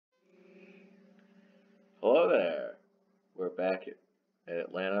Hello there. We're back at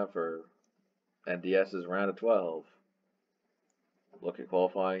Atlanta for NDS's round of 12. Look at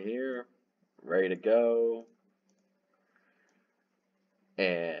qualifying here. Ready to go.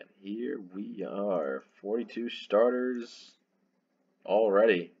 And here we are. 42 starters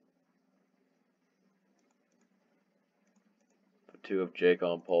already. Two of Jake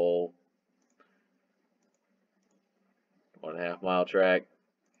on pole. 1.5 mile track.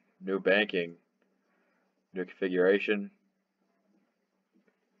 New banking. New configuration.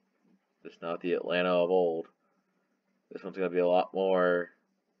 Just not the Atlanta of old. This one's going to be a lot more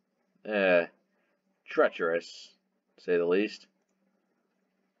treacherous, to say the least.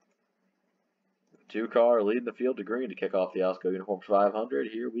 2-car leading the field to green to kick off the Alsco Uniforms 500.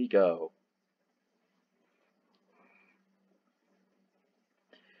 Here we go.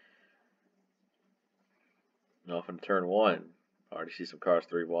 Off into turn 1. Already see some cars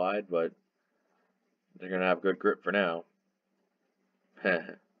 3 wide, but they're going to have good grip for now.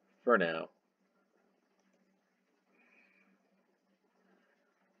 For now.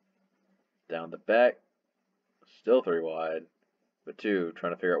 Down the back. Still 3 wide. But 2,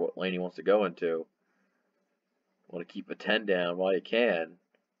 trying to figure out what lane he wants to go into. Want to keep a 10 down while you can.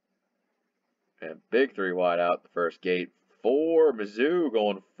 And big 3 wide out the first gate. 4, Mizzou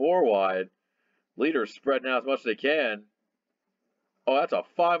going 4 wide. Leaders spreading out as much as they can. Oh, that's a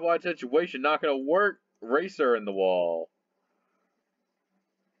 5 wide situation. Not going to work. Racer in the wall.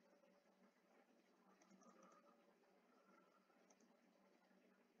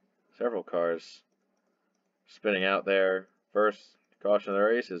 Several cars spinning out there. First caution of the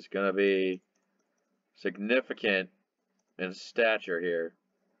race is going to be significant in stature here.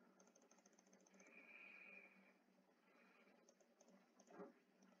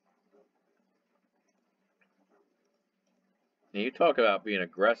 Now you talk about being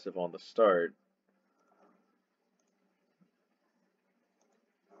aggressive on the start.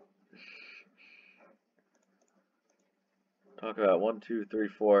 Talk about 1, 2, 3,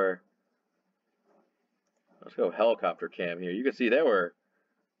 4. Let's go helicopter cam here. You can see they were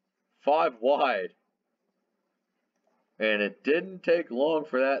 5 wide. And it didn't take long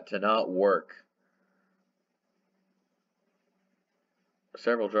for that to not work.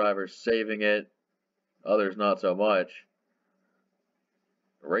 Several drivers saving it. Others not so much.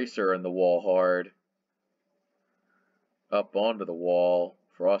 Racer in the wall hard. Up onto the wall.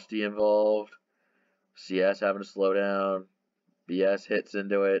 Frosty involved. CS having to slow down. BS hits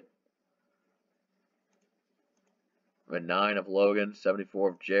into it. A 9 of Logan, 74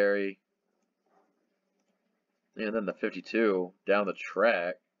 of Jerry. And then the 52 down the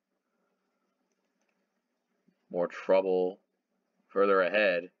track. More trouble further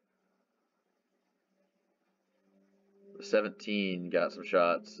ahead. The 17 got some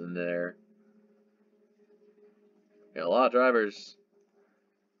shots in there. Yeah, a lot of drivers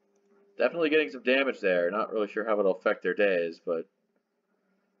definitely getting some damage there. Not really sure how it'll affect their days, but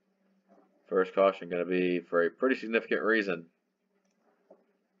first caution going to be for a pretty significant reason.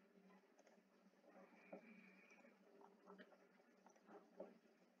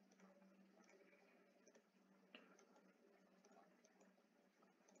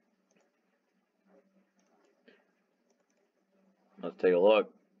 Let's take a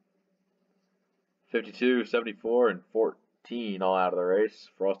look. 52, 74, and 14 all out of the race.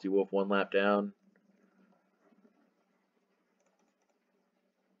 Frosty Wolf 1 lap down.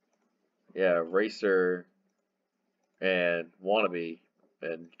 Yeah, Racer and Wannabe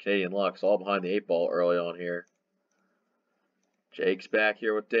and Canadian Lux all behind the 8 ball early on here. Jake's back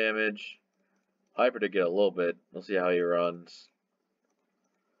here with damage. Hyper did get a little bit. We'll see how he runs.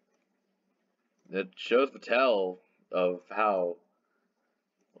 It shows the tell of how,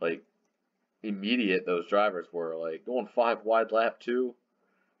 like, immediate those drivers were. Like, going 5 wide lap 2,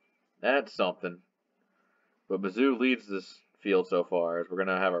 that's something. But Mizzou leads this field so far, as we're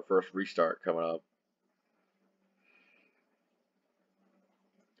going to have our first restart coming up.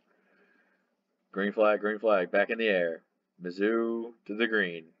 Green flag, back in the air. Mizzou to the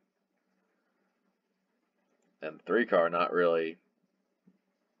green. And 3-car not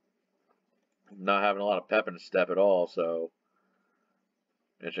having a lot of pep in the step at all, so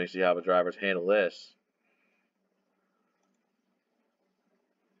interesting to see how the drivers handle this.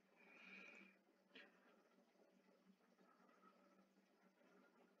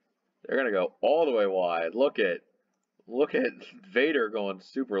 They're going to go all the way wide. Look at Vader going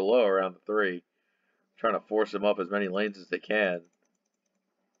super low around the 3. Trying to force them up as many lanes as they can.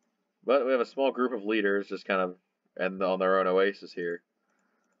 But we have a small group of leaders just kind of and on their own oasis here.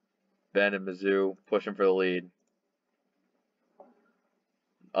 Ben and Mizzou pushing for the lead.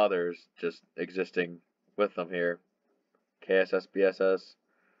 Others just existing with them here. KSS, BSS,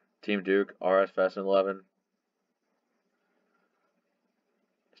 Team Duke, RS Fast and 11.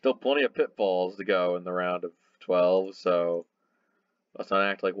 Still plenty of pitfalls to go in the round of 12, so let's not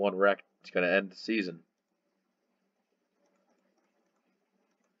act like one wreck is going to end the season.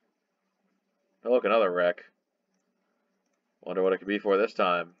 Oh, look, another wreck. Wonder what it could be for this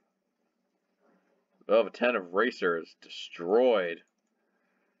time. Oh, a 10 of racers destroyed.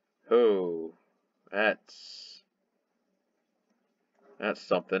 Oh, that's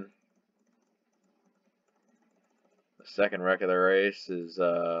something. The second wreck of the race is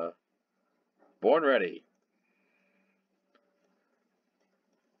Born Ready.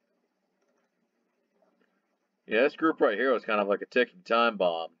 Yeah, this group right here was kind of like a ticking time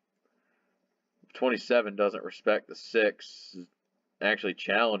bomb. 27 doesn't respect the 6, actually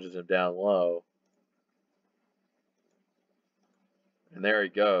challenges him down low. And there he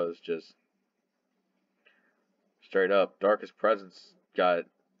goes, just straight up. Darkest Presence got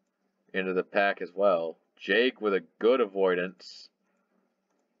into the pack as well. Jake with a good avoidance.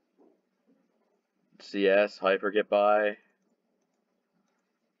 CS, Hyper get by.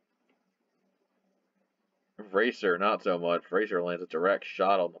 Racer, not so much. Racer lands a direct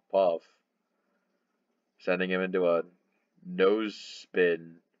shot on the puff, sending him into a nose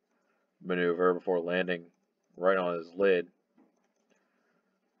spin maneuver before landing right on his lid.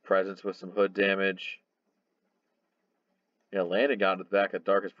 Presence with some hood damage. Yeah, Landon got into the back of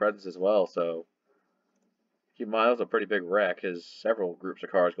Darkest Presence as well, so keep in mind that was a pretty big wreck. There's several groups of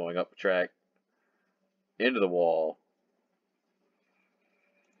cars going up the track into the wall.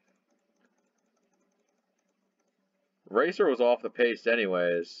 Racer was off the pace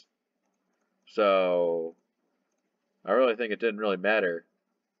anyways, so I really think it didn't really matter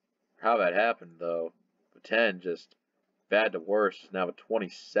how that happened, though. The 10 just bad to worse, now a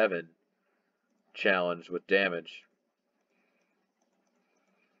 27 challenge with damage.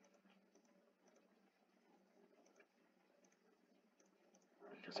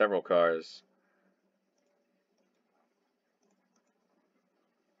 Several cars.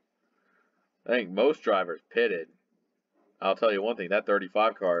 I think most drivers pitted. I'll tell you one thing, that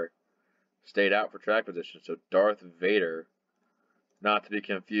 35 car stayed out for track position, so Darth Vader, not to be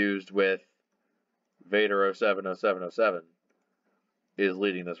confused with Vader 070707, is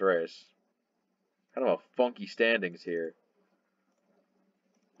leading this race. Kind of a funky standings here.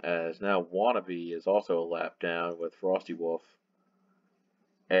 As now Wannabe is also a lap down with Frosty Wolf.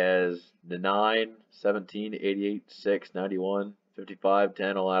 As the 9, 17, 88, 6, 91, 55,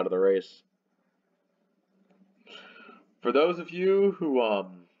 10 all out of the race. For those of you who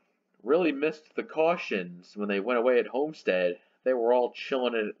really missed the cautions when they went away at Homestead, they were all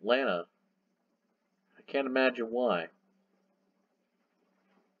chilling in Atlanta. I can't imagine why.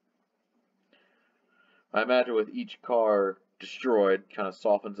 I imagine with each car destroyed, kind of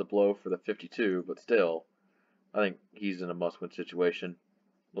softens the blow for the 52, but still, I think he's in a must-win situation.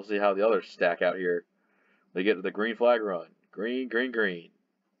 We'll see how the others stack out here. They get to the green flag run. Green, green, green.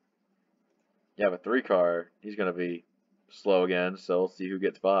 You have a 3 car. He's going to be slow again, so we'll see who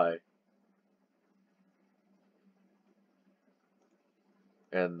gets by.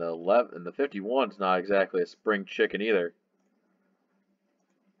 And the 51's not exactly a spring chicken either.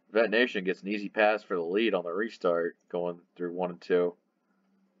 Vet Nation gets an easy pass for the lead on the restart, going through 1 and 2.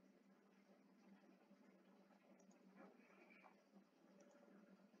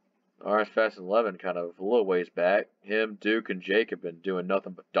 RS Fast and 11 kind of a little ways back. Him, Duke, and Jake have been doing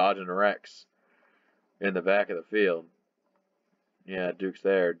nothing but dodging wrecks in the back of the field. Yeah, Duke's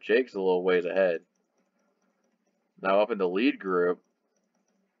there. Jake's a little ways ahead. Now up in the lead group,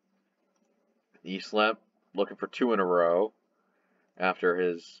 Eastlamp looking for 2 in a row after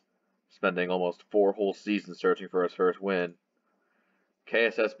his spending almost 4 whole seasons searching for his first win.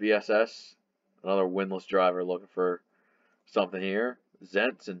 KSS BSS, another winless driver looking for something here.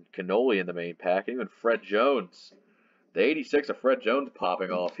 Zentz and Cannoli in the main pack, and even Fred Jones. The 86 of Fred Jones popping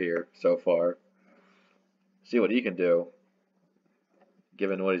off here so far. See what he can do,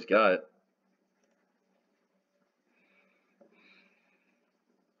 given what he's got.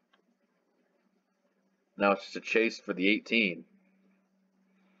 Now it's just a chase for the 18.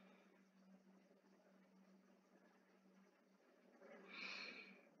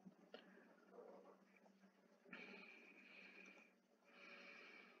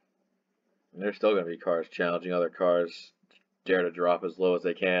 And there's still going to be cars challenging other cars, dare to drop as low as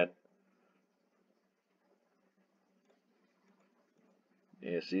they can.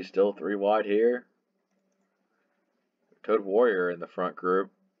 You see still 3 wide here. Code Warrior in the front group,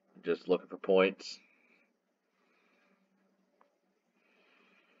 just looking for points.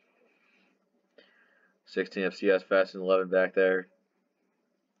 16 FCS fast and 11 back there.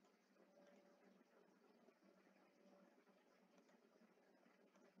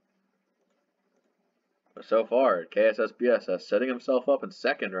 But so far, KSSBSS setting himself up in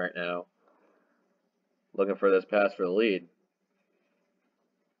second right now. Looking for this pass for the lead.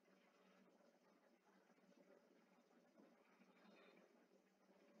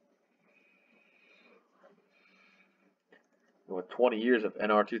 With 20 years of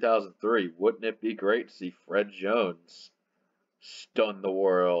NR 2003, wouldn't it be great to see Fred Jones stun the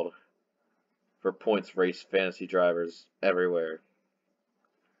world for points race fantasy drivers everywhere?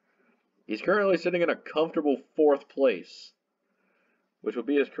 He's currently sitting in a comfortable 4th place, which would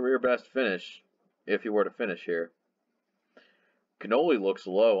be his career best finish if he were to finish here. Cannoli looks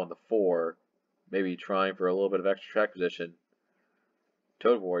low on the 4, maybe trying for a little bit of extra track position.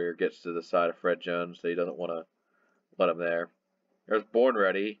 Toad Warrior gets to the side of Fred Jones, so he doesn't want to let him there. There's Born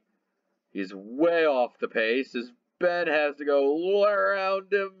Ready. He's way off the pace as Ben has to go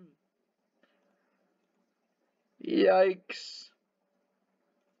around him. Yikes.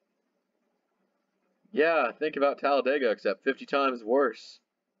 Yeah, think about Talladega, except 50 times worse.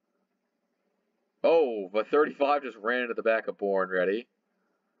 Oh, but 35 just ran into the back of Born Ready.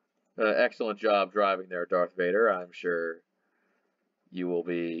 Excellent job driving there, Darth Vader. I'm sure you will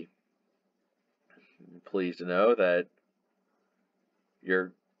be pleased to know that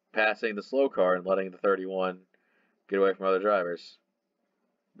you're passing the slow car and letting the 31 get away from other drivers.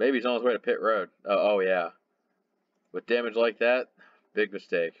 Maybe he's on his way to pit road. Oh yeah. With damage like that, big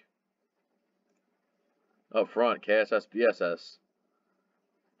mistake. Up front, KSSBSS.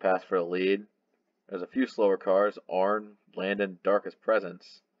 Pass for the lead. There's a few slower cars. Arn, Landon, Darkest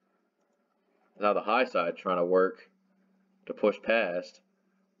Presence. Now the high side trying to work to push past.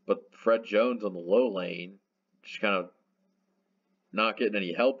 But Fred Jones on the low lane just kind of not getting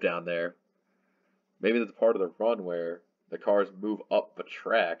any help down there. Maybe that's part of the run where the cars move up the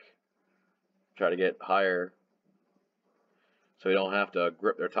track, try to get higher so you don't have to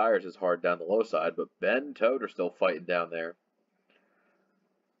grip their tires as hard down the low side. But Ben and Toad are still fighting down there.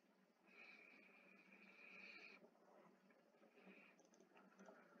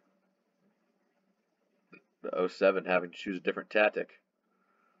 The 07 having to choose a different tactic.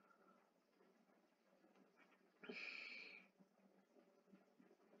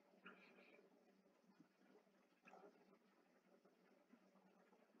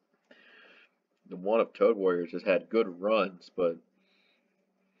 The one of Toad Warriors has had good runs, but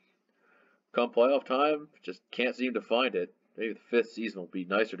come playoff time, just can't seem to find it. Maybe the 5th season will be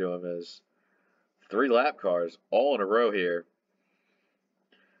nicer to him as 3 lap cars all in a row here.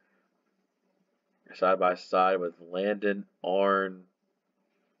 Side by side with Landon, Arn,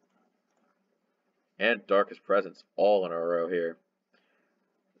 and Darkest Presence all in a row here.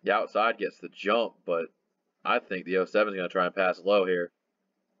 The outside gets the jump, but I think the 07 is going to try and pass low here.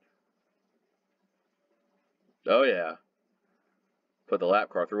 Oh yeah. Put the lap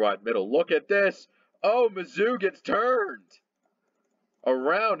car through wide middle. Look at this. Oh, Mizzou gets turned.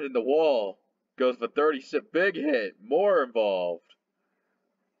 Around in the wall. Goes for 36. Big hit. More involved.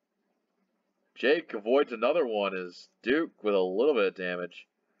 Jake avoids another one as Duke with a little bit of damage.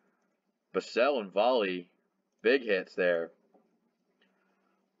 Bassell and Volley. Big hits there.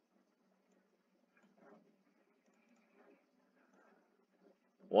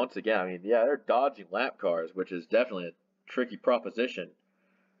 Once again, I mean, yeah, they're dodging lap cars, which is definitely a tricky proposition.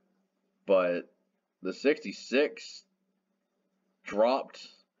 But the 66 dropped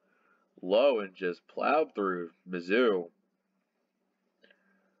low and just plowed through Mizzou.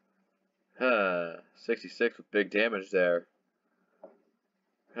 66 with big damage there.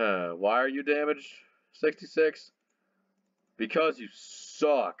 Why are you damaged, 66? Because you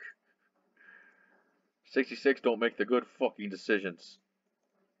suck. 66 don't make the good fucking decisions.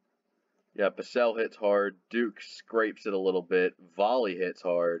 Yeah, Bassell hits hard. Duke scrapes it a little bit. Volley hits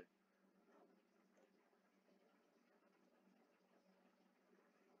hard.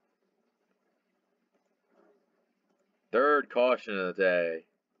 Third caution of the day.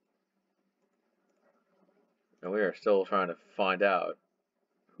 And we are still trying to find out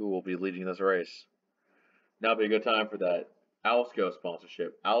who will be leading this race. Now would be a good time for that Alsco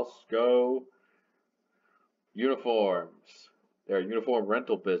sponsorship. Alsco Uniforms. They're a uniform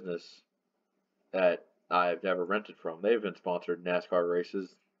rental business that I've never rented from. They've been sponsored NASCAR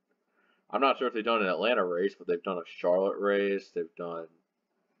races. I'm not sure if they've done an Atlanta race, but they've done a Charlotte race. They've done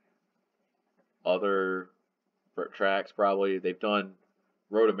other tracks probably. They've done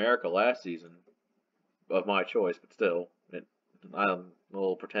Road America last season of my choice, but still, I don't a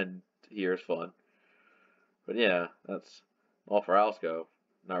little pretend here is fun. But yeah, that's all for Alsco.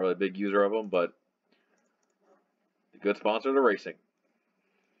 Not really a big user of them, but Good sponsor to racing.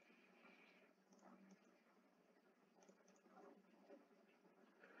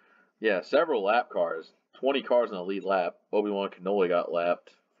 Yeah, several lap cars. 20 cars in the lead lap. Obi-Wan Kenobi got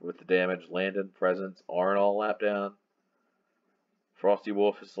lapped with the damage. Landon, Presence, Arn all lap down. Frosty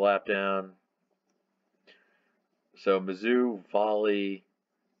Wolf is lap down. So Mizzou, Volley,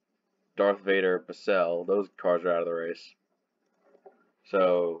 Darth Vader, Bassell, those cars are out of the race.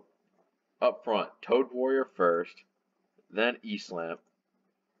 So up front, Toad Warrior first, then Eastlamp,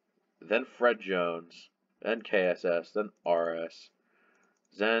 then Fred Jones, then KSS, then RS,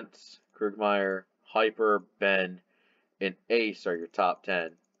 Zentz, Krugmeyer, Hyper, Ben, and Ace are your top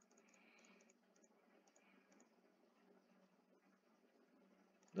 10.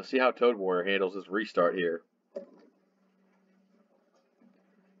 Let's see how Toad Warrior handles this restart here.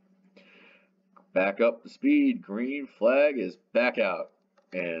 Back up the speed. Green flag is back out.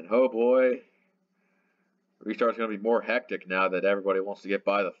 And oh boy, restart's going to be more hectic now that everybody wants to get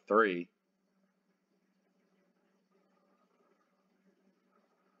by the 3.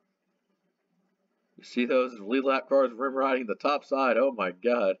 You see those lead lap cars rim riding the top side? Oh my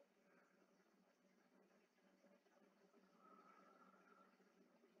god.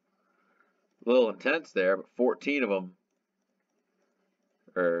 A little intense there, but 14 of them,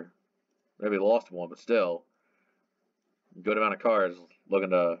 or maybe lost one, but still, good amount of cars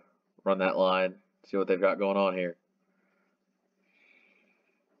looking to run that line, see what they've got going on here.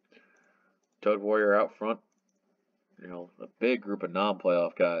 Toad Warrior out front, you know, a big group of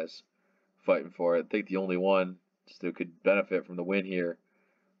non-playoff guys fighting for it. I think the only one who could benefit from the win here,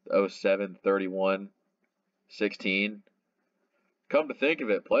 the 07, 31, 16. Come to think of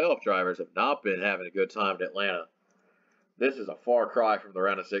it, playoff drivers have not been having a good time in Atlanta. This is a far cry from the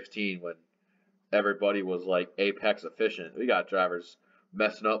round of 16 when everybody was like apex efficient. We got drivers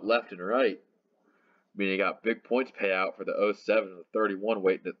messing up left and right. I mean, you got big points payout for the 07 and the 31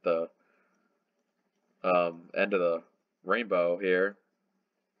 waiting at the end of the rainbow here.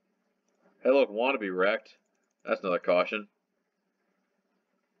 Hey, look, Wannabe wrecked. That's another caution.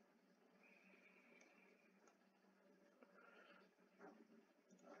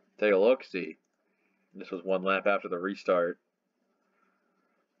 Take a look, see. This was one lap after the restart.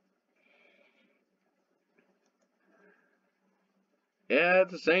 Yeah,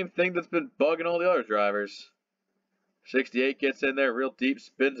 it's the same thing that's been bugging all the other drivers. 68 gets in there real deep,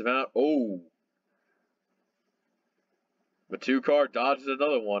 spins him out. Oh! The 2 car dodges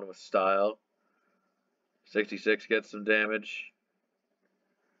another one with style. 66 gets some damage.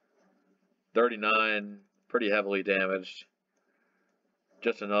 39, pretty heavily damaged.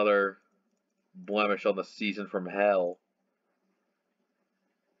 Just another blemish on the season from hell.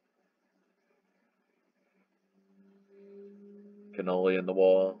 Cannoli in the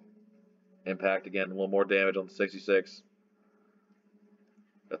wall. Impact again, a little more damage on the 66.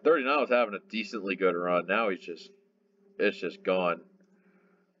 The 39 was having a decently good run. Now it's just gone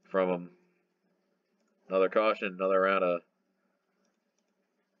from him. Another caution, another round of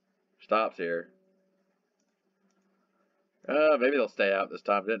stops here. Maybe they'll stay out this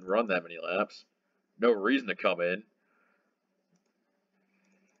time. Didn't run that many laps. No reason to come in.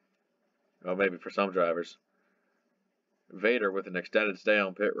 Well, maybe for some drivers. Vader with an extended stay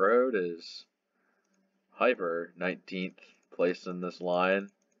on pit road is Hyper, 19th place in this line.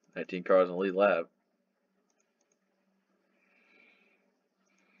 19 cars in the lead lap.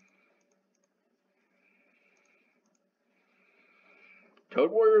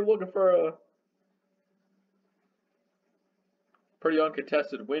 Toad Warrior looking for a pretty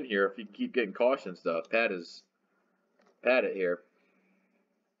uncontested win here if you can keep getting caution stuff. Pat it here.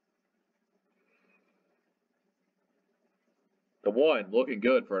 The 1 looking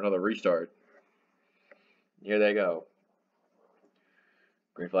good for another restart. Here they go.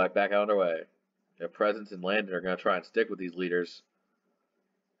 Green flag back out underway. Their Presence and Landon are going to try and stick with these leaders.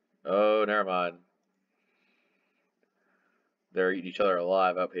 Oh, never mind. They're eating each other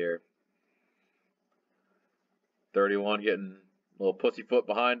alive up here. 31 getting a little pussyfoot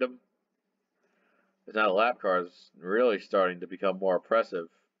behind them. It's now the lap cars really starting to become more oppressive.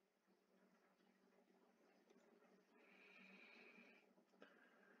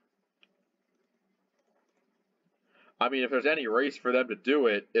 I mean, if there's any race for them to do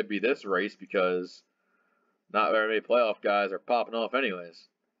it, it'd be this race because not very many playoff guys are popping off anyways.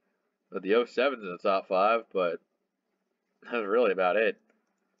 But the 07's in the top 5, but that's really about it.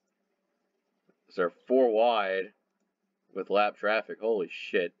 So they're 4 wide with lap traffic. Holy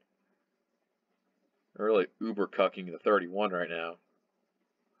shit. They're really uber cucking the 31 right now.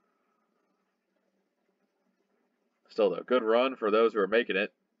 Still though, good run for those who are making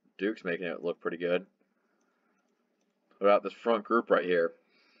it. Duke's making it look pretty good. about this front group right here.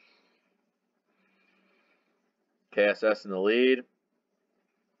 KSS in the lead.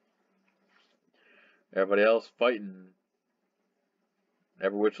 Everybody else fighting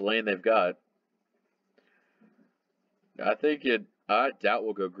every which lane they've got. I doubt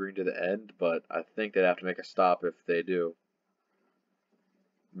we'll go green to the end, but I think they'd have to make a stop if they do.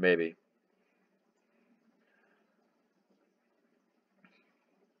 Maybe.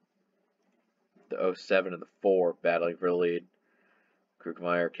 The 07 and the 4 battling for the lead.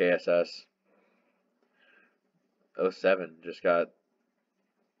 Krugmeyer, KSS. 07 just got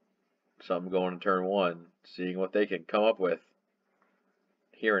something going in turn 1, seeing what they can come up with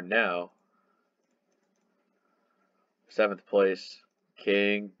here and now. 7th place,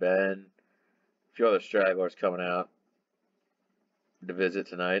 King, Ben, a few other stragglers coming out to visit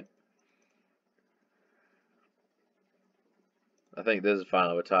tonight. I think this is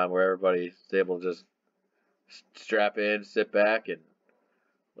finally a time where everybody's able to just strap in, sit back, and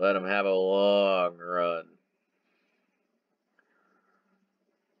let them have a long run.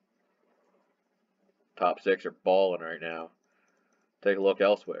 Top 6 are balling right now. Take a look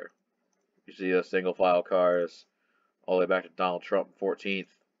elsewhere. You see the single file cars all the way back to Donald Trump, 14th.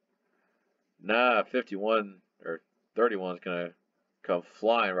 Nah, 51 or 31 is going to come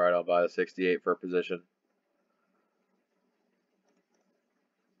flying right on by the 68 for a position.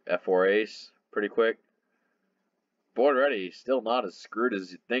 F4 Ace, pretty quick. Born ready, still not as screwed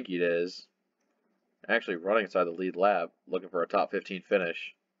as you think he is. Actually running inside the lead lap, looking for a top 15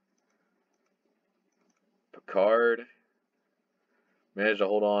 finish. Picard managed to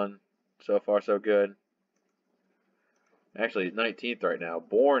hold on. So far, so good. Actually, he's 19th right now.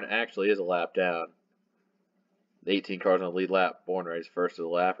 Bourne actually is a lap down. The 18 cars on the lead lap. Bourne race first of the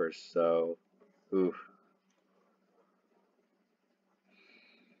lappers, so oof.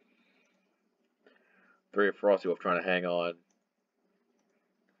 Three of Frosty Wolf trying to hang on.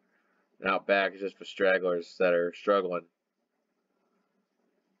 And out back is just for stragglers that are struggling.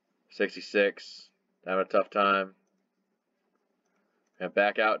 66, having a tough time. And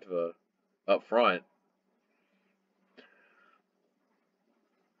back out to the up front.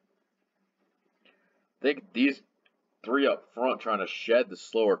 I think these three up front trying to shed the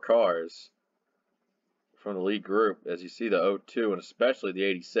slower cars from the lead group, as you see the 02 and especially the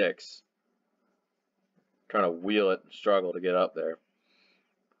 86 trying to wheel it and struggle to get up there.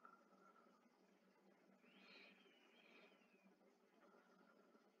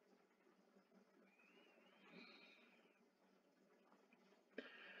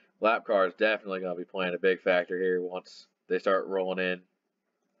 Lap car is definitely going to be playing a big factor here once they start rolling in.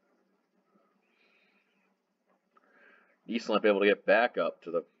 Eastlamp able to get back up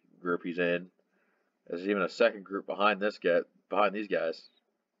to the group he's in. There's even a second group behind these guys.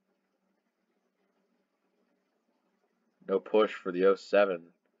 No push for the 07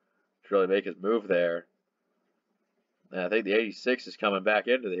 to really make his move there. And I think the 86 is coming back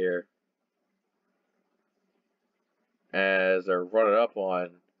into here as they're running up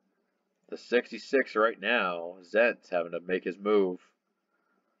on the 66 right now. Zent's having to make his move.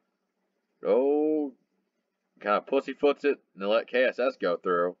 Oh, kind of pussyfoots it and they let KSS go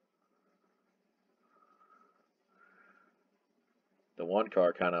through. The one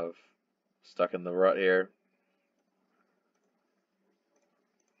car kind of stuck in the rut here.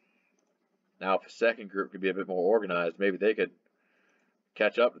 Now if a second group could be a bit more organized, maybe they could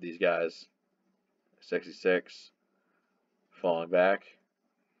catch up to these guys. 66 falling back.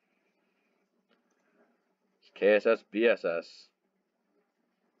 It's KSS BSS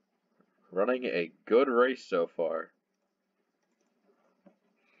running a good race so far.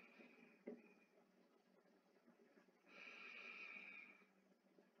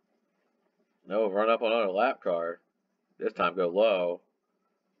 No, run up on another lap car. This time go low.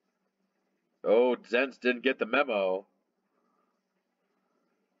 Oh, Zentz didn't get the memo.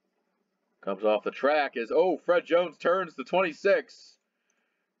 Comes off the track as, oh, Fred Jones turns the 26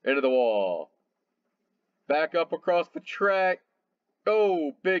 into the wall. Back up across the track.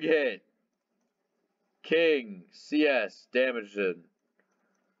 Oh, big hit. King, CS, damaged it.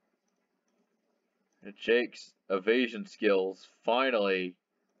 And Jake's evasion skills finally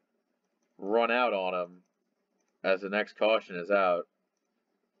run out on him as the next caution is out.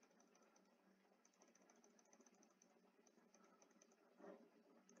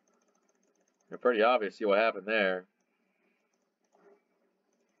 It's pretty obvious, see what happened there.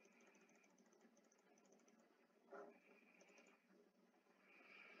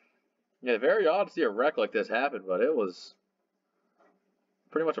 Yeah, very odd to see a wreck like this happen, but it was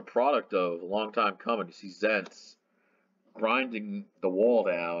pretty much a product of a long time coming. You see Zentz grinding the wall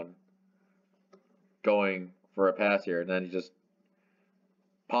down, going for a pass here, and then he just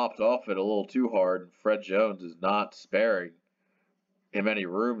popped off it a little too hard, and Fred Jones is not sparing him any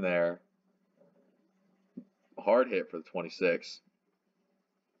room there. Hard hit for the 26.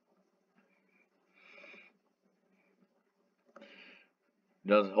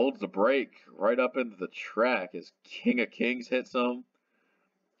 Holds the break right up into the track as King of Kings hits him.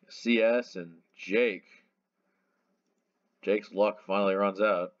 CS and Jake. Jake's luck finally runs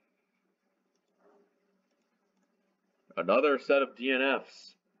out. Another set of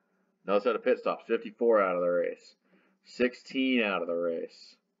DNFs. Another set of pit stops. 54 out of the race. 16 out of the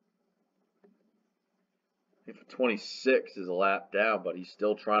race. I think the 26 is a lap down, but he's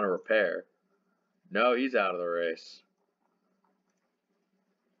still trying to repair. No, he's out of the race.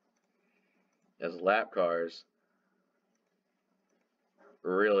 As lap cars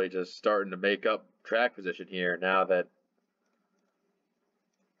really just starting to make up track position here now that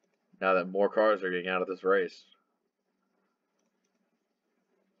more cars are getting out of this race.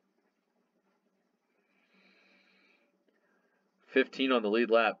 $15 on the lead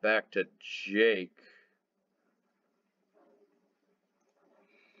lap, back to Jake.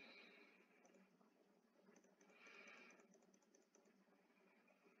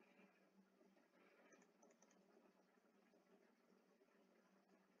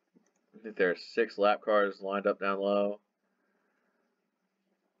 I think there are 6 lap cars lined up down low.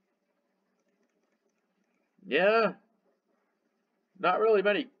 Yeah, not really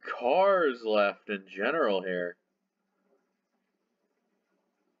many cars left in general here.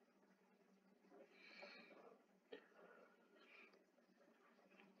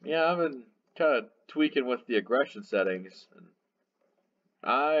 Yeah, I've been kind of tweaking with the aggression settings.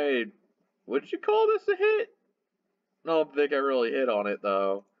 Would you call this a hit? I don't think I really hit on it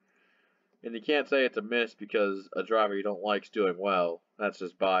though. And you can't say it's a miss because a driver you don't like's doing well. That's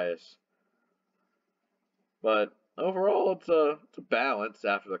just bias. But overall, it's a balance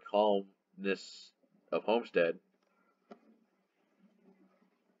after the calmness of Homestead.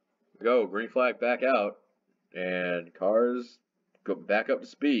 Go, green flag back out, and cars go back up to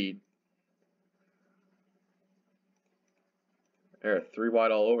speed. They're 3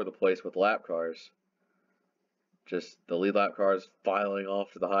 wide all over the place with lap cars. Just the lead lap cars filing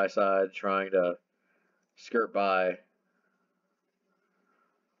off to the high side, trying to skirt by.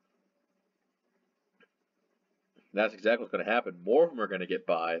 That's exactly what's going to happen. More of them are going to get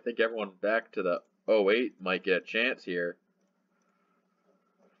by. I think everyone back to the 08 might get a chance here.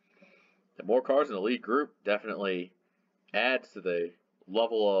 The more cars in the lead group definitely adds to the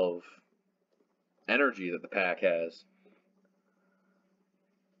level of energy that the pack has.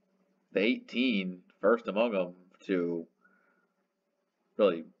 The 18, first among them to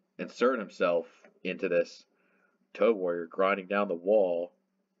really insert himself into this. Toad Warrior grinding down the wall.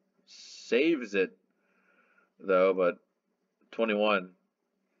 Saves it, though, but 21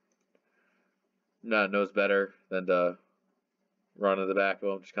 knows better than to run to the back of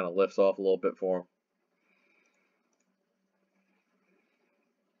him. Just kind of lifts off a little bit for him.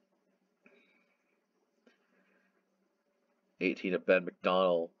 '18 of Ben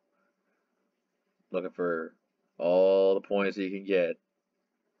McDonald. Looking for all the points he can get.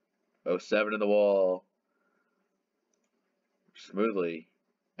 07 in the wall. Smoothly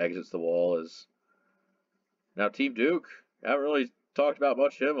exits the wall as now Team Duke. Haven't really talked about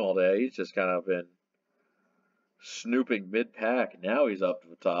much him all day. He's just kind of been snooping mid-pack. Now he's up to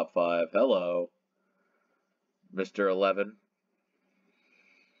the top 5. Hello, Mr. 11.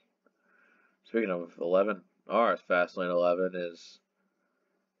 Speaking of 11, ours Fastlane 11 is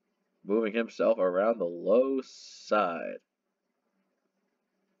moving himself around the low side.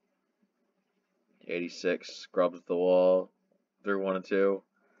 86 scrubs the wall through 1 and 2.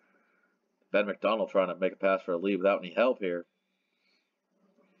 Ben McDonald trying to make a pass for a lead without any help here.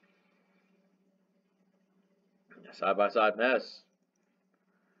 Side-by-side mess.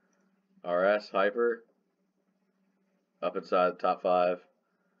 RS, Hyper, up inside the top 5.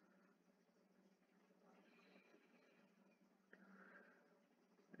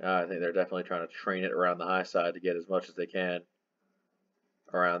 I think they're definitely trying to train it around the high side to get as much as they can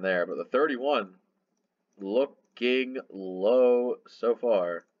around there. But the 31 looking low so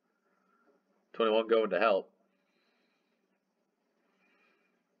far. 21 going to help.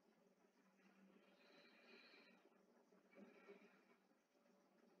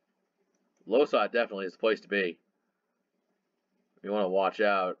 Low side definitely is the place to be. You want to watch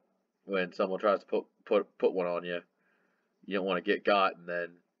out when someone tries to put one on you. You don't want to get got and then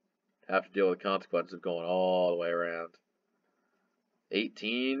have to deal with the consequences of going all the way around.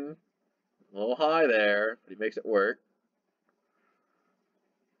 18, a little high there, but he makes it work.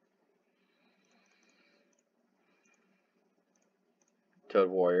 Toad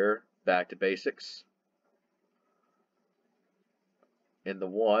Warrior back to basics. In the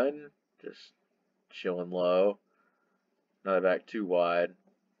 1, just chilling low. Another back too wide.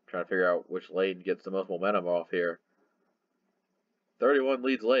 Trying to figure out which lane gets the most momentum off here. 31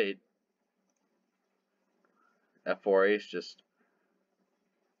 leads late. F4 ace just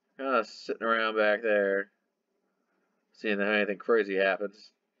kind of sitting around back there, seeing if anything crazy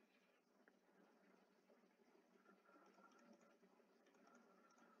happens.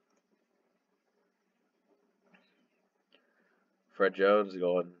 Fred Jones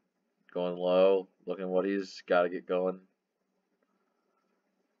going low, looking what he's got to get going.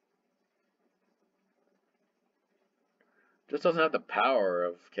 Just doesn't have the power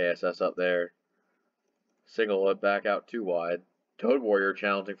of KSS up there. Single it back out too wide. Toad Warrior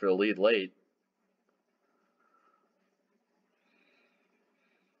challenging for the lead late.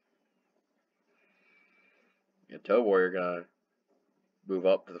 And Toad Warrior gonna move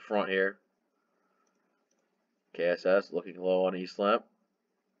up to the front here. KSS looking low on East Lamp.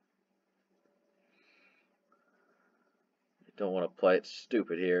 Don't want to play it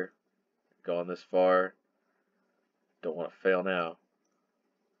stupid here. Going this far. Don't want to fail now.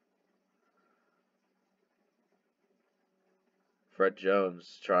 Fred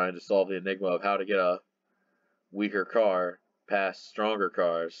Jones trying to solve the enigma of how to get a weaker car past stronger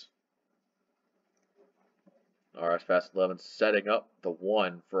cars. RS Fast 11 setting up the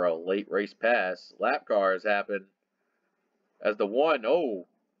 1 for a late race pass. Lap cars happen as the 1. Oh!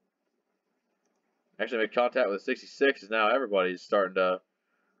 Actually made contact with the 66, as now everybody's starting to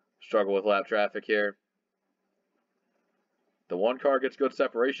struggle with lap traffic here. The 1 car gets good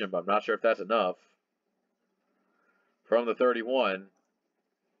separation, but I'm not sure if that's enough. From the 31.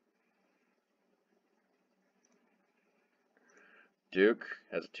 Duke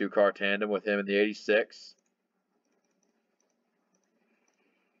has a 2-car tandem with him in the 86.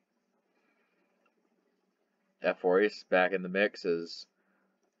 F4 Ace back in the mix as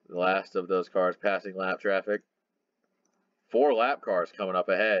the last of those cars passing lap traffic. 4 lap cars coming up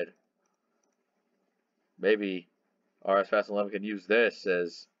ahead. Maybe RS Fast 11 can use this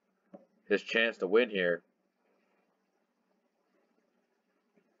as his chance to win here.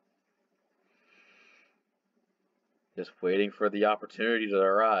 Just waiting for the opportunity to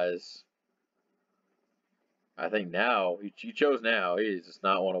arise. I think now, he chose now. He does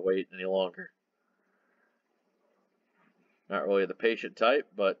not want to wait any longer. Not really the patient type,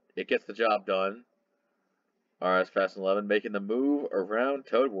 but it gets the job done. RS Fast 11 making the move around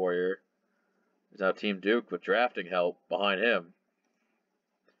Toad Warrior. There's now Team Duke with drafting help behind him.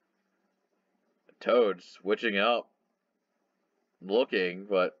 Toad switching up. Looking,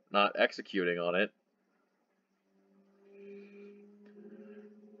 but not executing on it.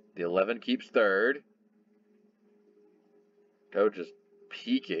 The 11 keeps third. Toad just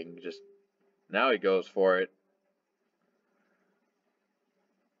peeking. Now he goes for it.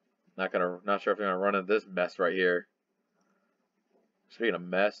 Not sure if they're gonna run into this mess right here. Speaking of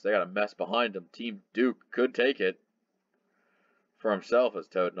mess, they got a mess behind them. Team Duke could take it for himself as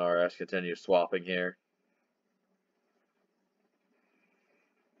Toad and RS continue swapping here.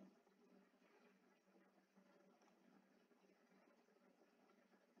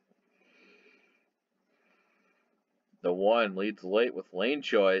 The 1 leads late with lane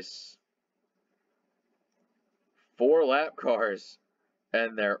choice. 4 lap cars,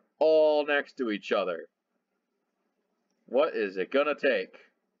 and they're all next to each other. What is it gonna take?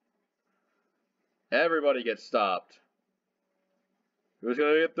 Everybody gets stopped. Who's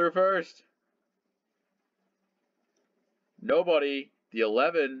gonna get through first? Nobody. The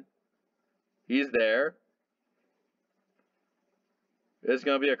 11, he's there. It's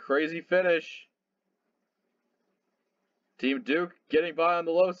gonna be a crazy finish. Team Duke getting by on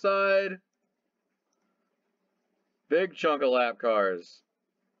the low side. Big chunk of lap cars.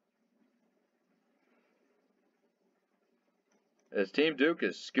 As Team Duke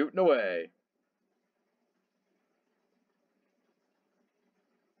is scooting away.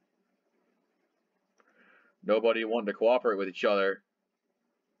 Nobody wanted to cooperate with each other.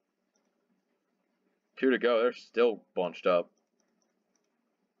 2 to go. They're still bunched up.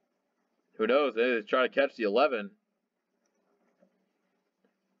 Who knows? They try to catch the 11.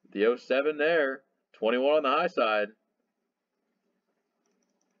 The 07 there. 21 on the high side.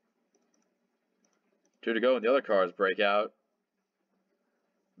 2 to go and the other cars break out.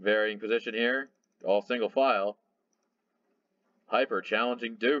 Varying position here. All single file. Hyper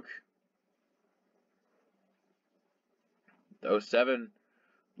challenging Duke. The 07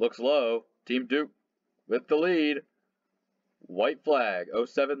 looks low. Team Duke with the lead. White flag.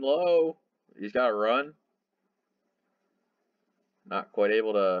 07 low. He's got to run. Not quite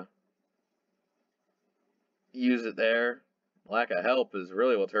able to use it there. Lack of help is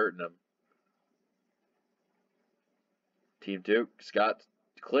really what's hurting him. Team Duke's got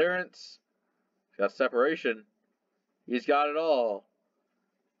clearance. He's got separation. He's got it all.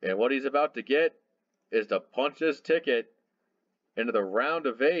 And what he's about to get is to punch his ticket into the round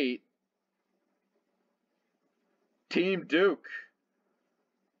of 8. Team Duke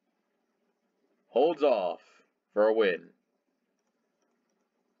holds off for a win.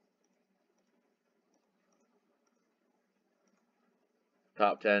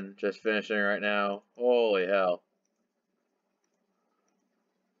 Top 10 just finishing right now. Holy hell.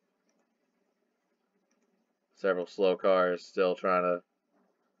 Several slow cars still trying to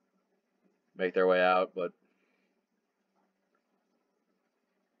make their way out, but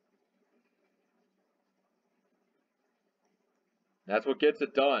that's what gets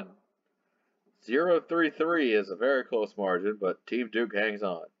it done. 0-3-3 is a very close margin, but Team Duke hangs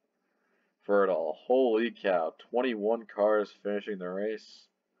on for it all. Holy cow, 21 cars finishing the race.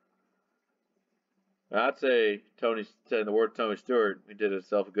 I'd say Tony, in the word Tony Stewart, he did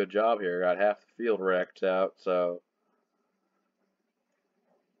himself a good job here. Got half the field wrecked out, so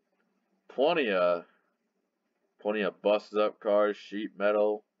plenty of busted up cars, sheet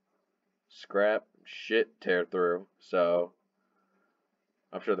metal, scrap, shit tear through. So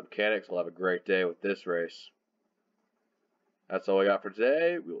I'm sure the mechanics will have a great day with this race. That's all we got for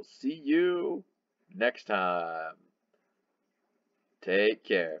today. We will see you next time. Take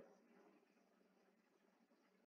care.